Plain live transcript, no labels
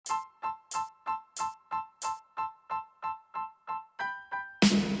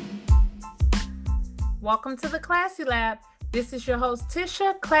Welcome to the Classy Lab. This is your host,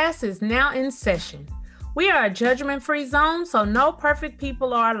 Tisha. Class is now in session. We are a judgment-free zone, so no perfect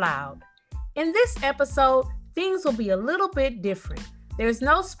people are allowed. In this episode, things will be a little bit different. There's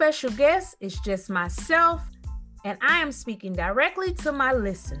no special guest, it's just myself, and I am speaking directly to my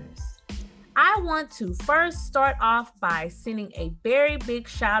listeners. I want to first start off by sending a very big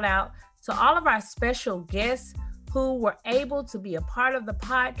shout out to all of our special guests who were able to be a part of the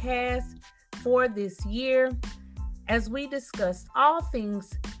podcast for this year as we discussed all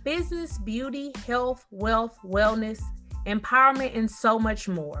things business, beauty, health, wealth, wellness, empowerment, and so much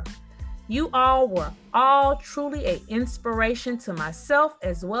more. You all were all truly an inspiration to myself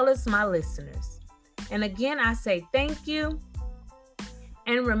as well as my listeners. And again, I say thank you.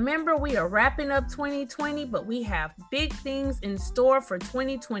 And remember, we are wrapping up 2020, but we have big things in store for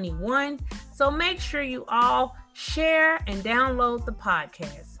 2021. So make sure you all share and download the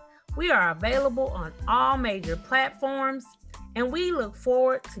podcast. We are available on all major platforms, and we look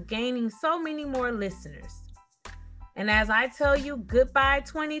forward to gaining so many more listeners. And as I tell you goodbye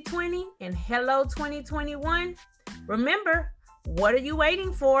 2020 and hello 2021, remember, what are you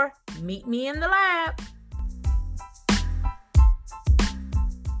waiting for? Meet me in the lab.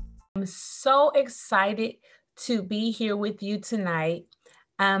 I'm so excited to be here with you tonight.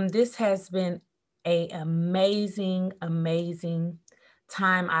 This has been an amazing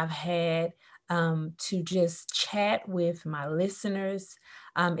time I've had to just chat with my listeners.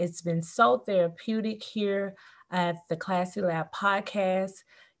 It's been so therapeutic here at the Classy Lab podcast.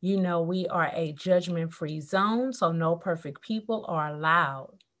 You know, we are a judgment-free zone, so no perfect people are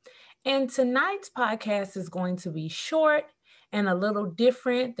allowed. And tonight's podcast is going to be short and a little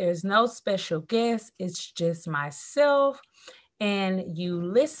different. There's no special guest. It's just myself and you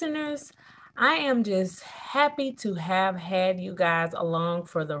listeners. I am just happy to have had you guys along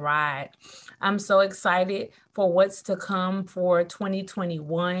for the ride. I'm so excited for what's to come for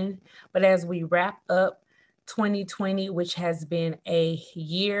 2021. But as we wrap up 2020, which has been a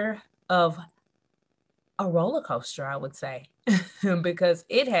year of a roller coaster, I would say, because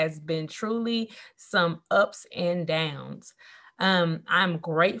it has been truly some ups and downs. I'm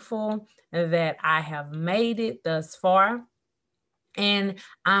grateful that I have made it thus far. And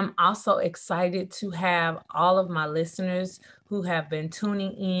I'm also excited to have all of my listeners who have been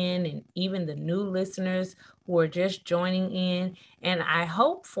tuning in and even the new listeners who are just joining in. And I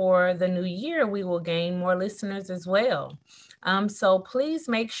hope for the new year, we will gain more listeners as well. So please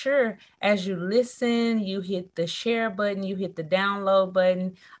make sure as you listen, you hit the share button, you hit the download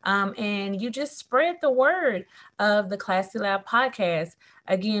button, and you just spread the word of the Classy Lab podcast.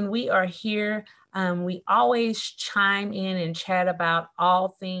 Again, we are here. We always chime in and chat about all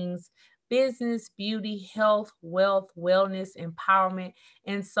things business, beauty, health, wealth, wellness, empowerment,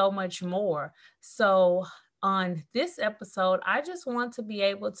 and so much more. So on this episode, I just want to be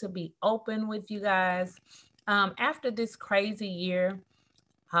able to be open with you guys. After this crazy year,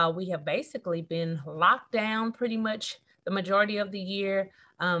 we have basically been locked down pretty much the majority of the year.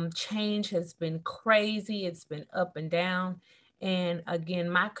 Change has been crazy. It's been up and down. And again,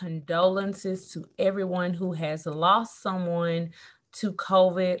 my condolences to everyone who has lost someone to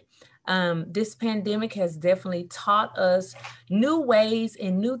COVID. This pandemic has definitely taught us new ways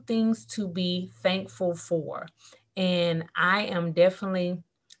and new things to be thankful for. And I am definitely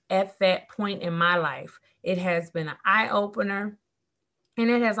at that point in my life. It has been an eye-opener. And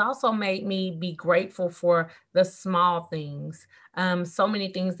it has also made me be grateful for the small things. So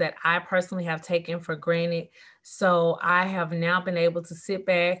many things that I personally have taken for granted. So I have now been able to sit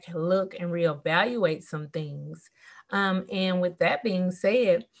back, look, and reevaluate some things. And with that being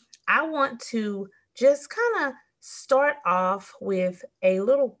said, I want to just kind of start off with a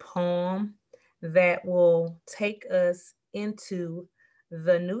little poem that will take us into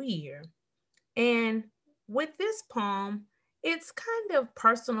the new year. And with this poem, it's kind of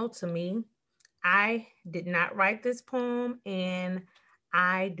personal to me. I did not write this poem and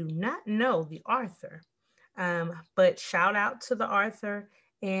I do not know the author, but shout out to the author.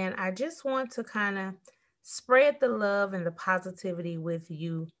 And I just want to kind of spread the love and the positivity with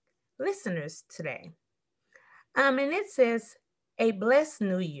you listeners today. And it says, a blessed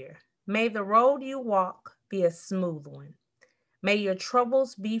new year. May the road you walk be a smooth one. May your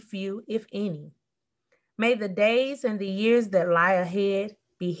troubles be few, if any. May the days and the years that lie ahead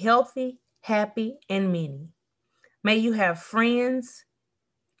be healthy, happy, and many. May you have friends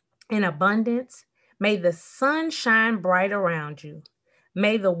in abundance. May the sun shine bright around you.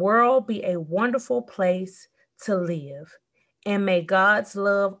 May the world be a wonderful place to live. And may God's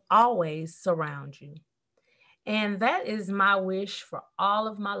love always surround you. And that is my wish for all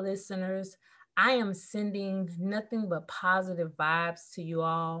of my listeners. I am sending nothing but positive vibes to you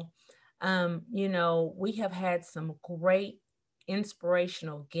all. We have had some great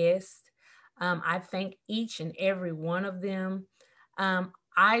inspirational guests. I thank each and every one of them.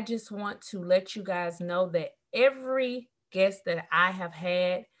 I just want to let you guys know that every guest that I have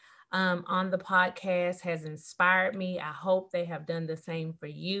had on the podcast has inspired me. I hope they have done the same for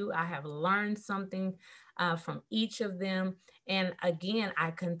you. I have learned something from each of them. And again,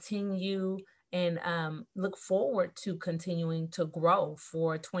 I continue and look forward to continuing to grow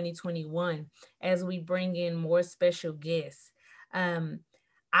for 2021 as we bring in more special guests. Um,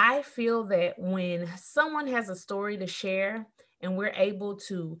 I feel that when someone has a story to share and we're able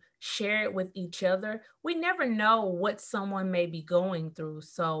to share it with each other, we never know what someone may be going through.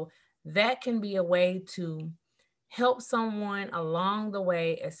 So that can be a way to help someone along the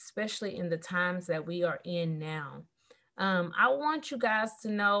way, especially in the times that we are in now. I want you guys to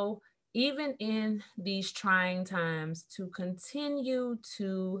know, even in these trying times, to continue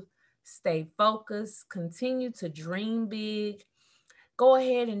to stay focused, continue to dream big. Go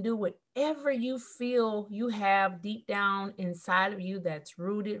ahead and do whatever you feel you have deep down inside of you that's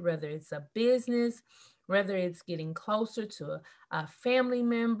rooted, whether it's a business, whether it's getting closer to a family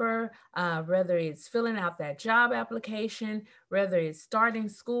member, whether it's filling out that job application, whether it's starting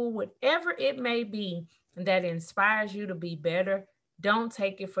school, whatever it may be that inspires you to be better. Don't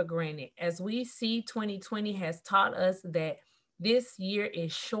take it for granted. As we see, 2020 has taught us that this year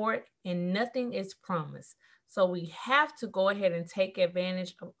is short and nothing is promised. So we have to go ahead and take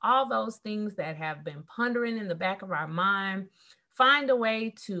advantage of all those things that have been pondering in the back of our mind. Find a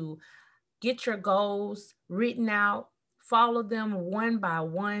way to get your goals written out, follow them one by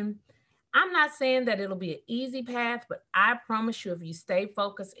one. I'm not saying that it'll be an easy path, but I promise you, if you stay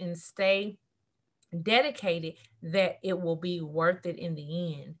focused and stay dedicated, that it will be worth it in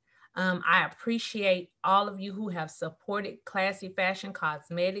the end. I appreciate all of you who have supported Classy Fashion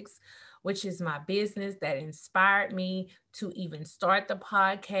Cosmetics, which is my business that inspired me to even start the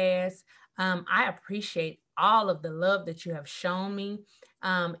podcast. I appreciate all of the love that you have shown me.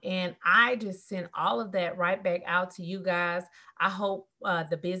 And I just send all of that right back out to you guys. I hope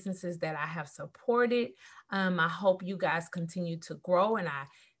the businesses that I have supported, I hope you guys continue to grow, and I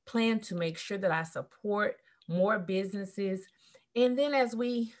plan to make sure that I support more businesses. And then as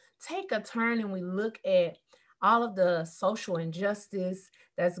we take a turn and we look at all of the social injustice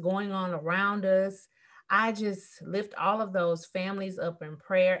that's going on around us, I just lift all of those families up in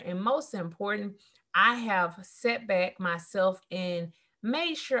prayer. And most important, I have set back myself and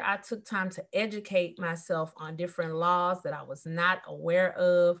made sure I took time to educate myself on different laws that I was not aware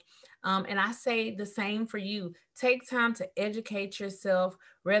of. And I say the same for you. Take time to educate yourself,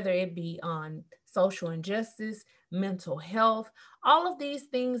 whether it be on social injustice, mental health, all of these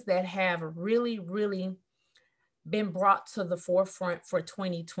things that have really, really been brought to the forefront for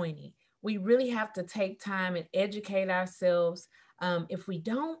 2020. We really have to take time and educate ourselves. If we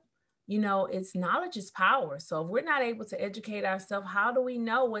don't, it's knowledge is power. So if we're not able to educate ourselves, how do we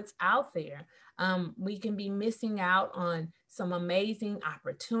know what's out there? We can be missing out on some amazing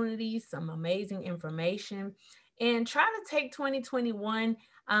opportunities, some amazing information, and try to take 2021,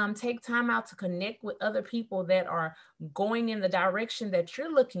 take time out to connect with other people that are going in the direction that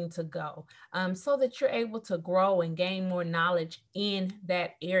you're looking to go, so that you're able to grow and gain more knowledge in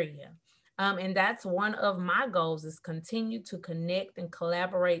that area. And that's one of my goals, is continue to connect and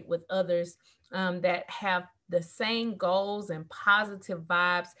collaborate with others that have the same goals and positive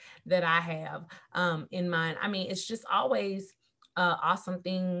vibes that I have in mind. I mean, it's just always an awesome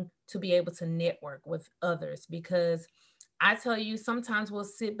thing to be able to network with others, because I tell you, sometimes we'll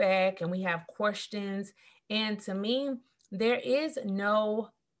sit back and we have questions. And to me, there is no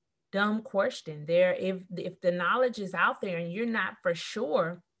dumb question there. If the knowledge is out there and you're not for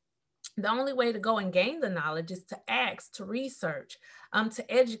sure, the only way to go and gain the knowledge is to ask, to research,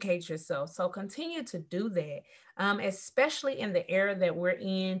 to educate yourself. So continue to do that, especially in the era that we're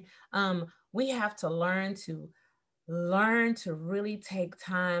in. We have to learn to really take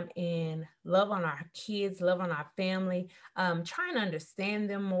time and love on our kids, love on our family, trying to understand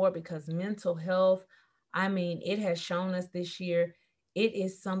them more, because mental health, I mean, it has shown us this year, it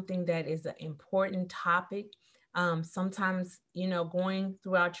is something that is an important topic. Sometimes, going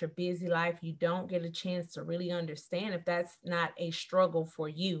throughout your busy life, you don't get a chance to really understand if that's not a struggle for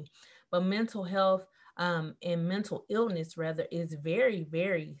you. But mental health, and mental illness, rather, is very,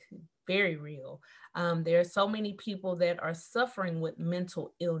 very, very real. There are so many people that are suffering with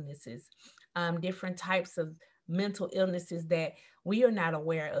mental illnesses, different types of mental illnesses that we are not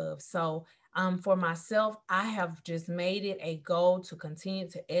aware of. So For myself, I have just made it a goal to continue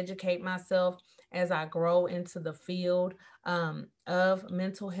to educate myself as I grow into the field of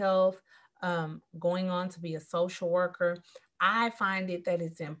mental health, going on to be a social worker. I find it that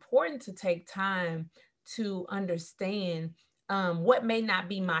it's important to take time to understand what may not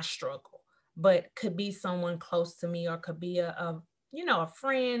be my struggle, but could be someone close to me, or could be a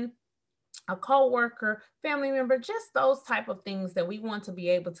friend, a co-worker, family member, just those type of things that we want to be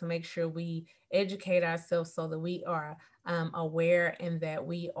able to make sure we educate ourselves so that we are aware and that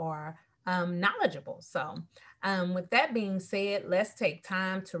we are knowledgeable. So with that being said, let's take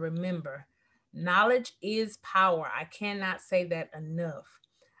time to remember knowledge is power. I cannot say that enough.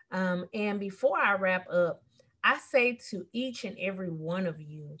 And before I wrap up, I say to each and every one of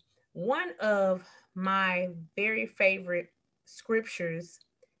you, one of my very favorite scriptures,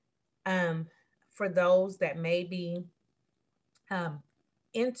 um, for those that may be um,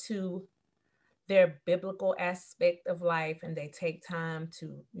 into their biblical aspect of life, and they take time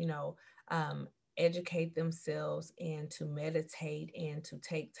to, um, educate themselves and to meditate and to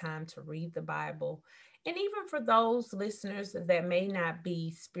take time to read the Bible. And even for those listeners that may not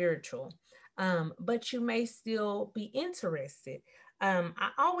be spiritual, but you may still be interested. I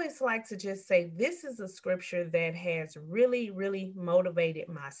always like to just say this is a scripture that has really, really motivated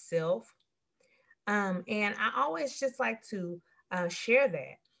myself, and I always just like to share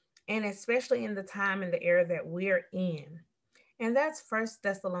that, and especially in the time and the era that we're in. And that's First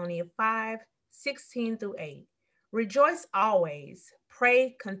Thessalonians 5:16-8. Rejoice always,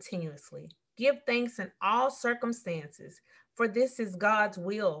 pray continuously, give thanks in all circumstances, for this is God's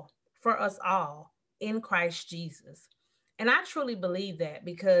will for us all in Christ Jesus. And I truly believe that,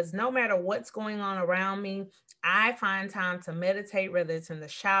 because no matter what's going on around me, I find time to meditate, whether it's in the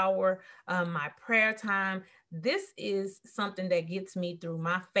shower, my prayer time. This is something that gets me through.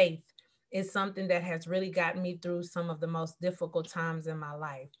 My faith is something that has really gotten me through some of the most difficult times in my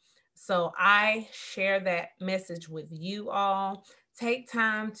life. So I share that message with you all. Take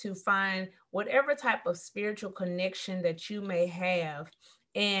time to find whatever type of spiritual connection that you may have,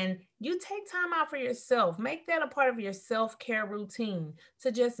 and you take time out for yourself. Make that a part of your self-care routine,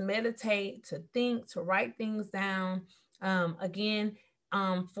 to just meditate, to think, to write things down. Again,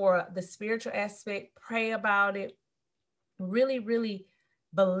 for the spiritual aspect, pray about it. Really, really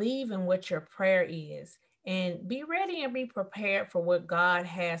believe in what your prayer is, and be ready and be prepared for what God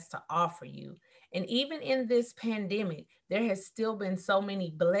has to offer you. And even in this pandemic, there has still been so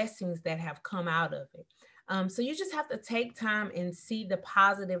many blessings that have come out of it. So you just have to take time and see the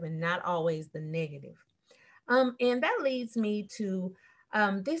positive and not always the negative. And that leads me to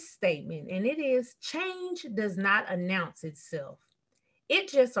this statement, and it is: change does not announce itself, it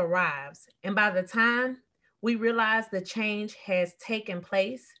just arrives. And by the time we realize the change has taken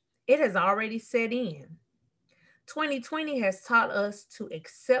place, it has already set in. 2020 has taught us to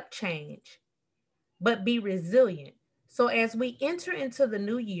accept change, but be resilient. So as we enter into the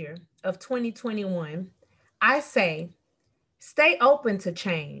new year of 2021, I say stay open to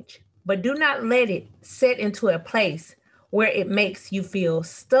change, but do not let it set into a place where it makes you feel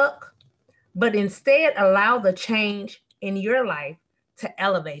stuck, but instead allow the change in your life to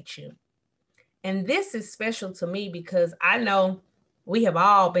elevate you. And this is special to me because I know we have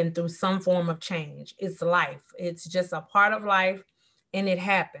all been through some form of change. It's life, it's just a part of life, and it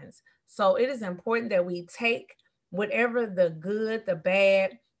happens. So it is important that we take whatever the good, the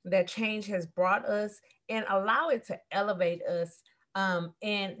bad that change has brought us, and allow it to elevate us,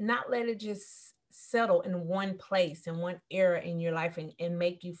 and not let it just settle in one place, in one era in your life, and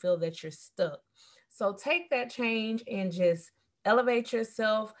make you feel that you're stuck. So take that change and just elevate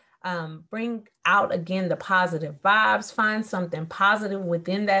yourself, bring out again the positive vibes, find something positive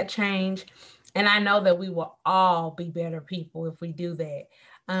within that change. And I know that we will all be better people if we do that.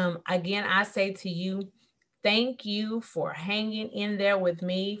 Again, I say to you, thank you for hanging in there with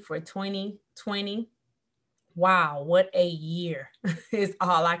me for 2020. Wow, what a year is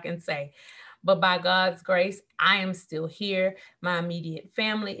all I can say. But by God's grace, I am still here. My immediate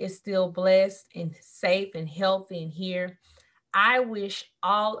family is still blessed and safe and healthy and here. I wish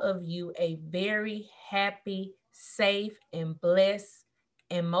all of you a very happy, safe, and blessed,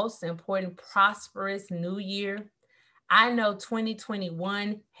 and most important, prosperous new year. I know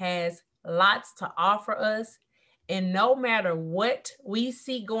 2021 has lots to offer us. And no matter what we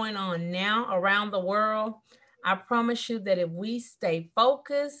see going on now around the world, I promise you that if we stay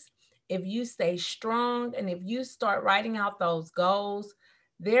focused, if you stay strong, and if you start writing out those goals,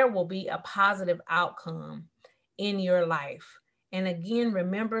 there will be a positive outcome in your life. And again,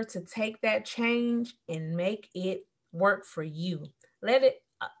 remember to take that change and make it work for you. Let it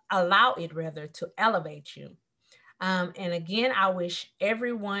allow it rather to elevate you. And again, I wish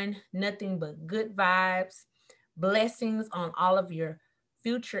everyone nothing but good vibes, blessings on all of your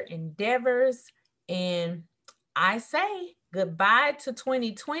future endeavors. And I say goodbye to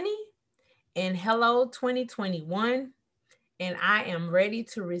 2020 and hello 2021. And I am ready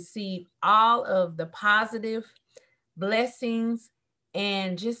to receive all of the positive blessings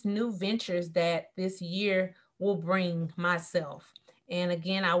and just new ventures that this year will bring myself. And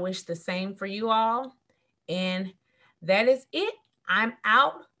again, I wish the same for you all. And that is it. I'm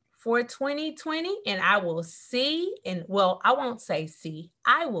out for 2020 and I will see, and well, I won't say see,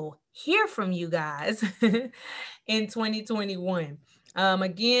 I will hear from you guys in 2021.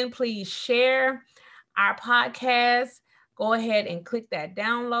 Again, please share our podcast. Go ahead and click that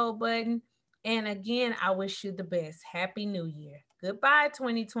download button. And again, I wish you the best. Happy New Year. Goodbye,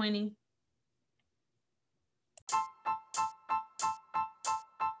 2020.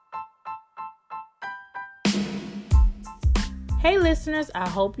 Hey listeners, I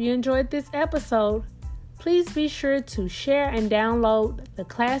hope you enjoyed this episode. Please be sure to share and download the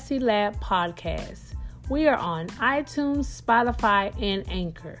Classy Lab podcast. We are on iTunes, Spotify, and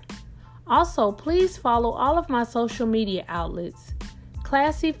Anchor. Also, please follow all of my social media outlets,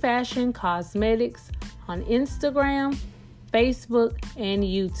 Classy Fashion Cosmetics on Instagram, Facebook, and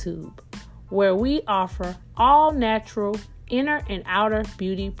YouTube, where we offer all natural inner and outer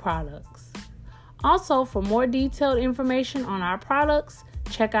beauty products. Also, for more detailed information on our products,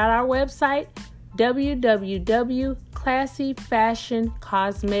 check out our website,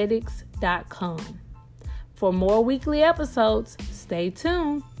 www.classyfashioncosmetics.com. For more weekly episodes, stay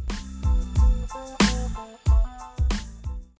tuned.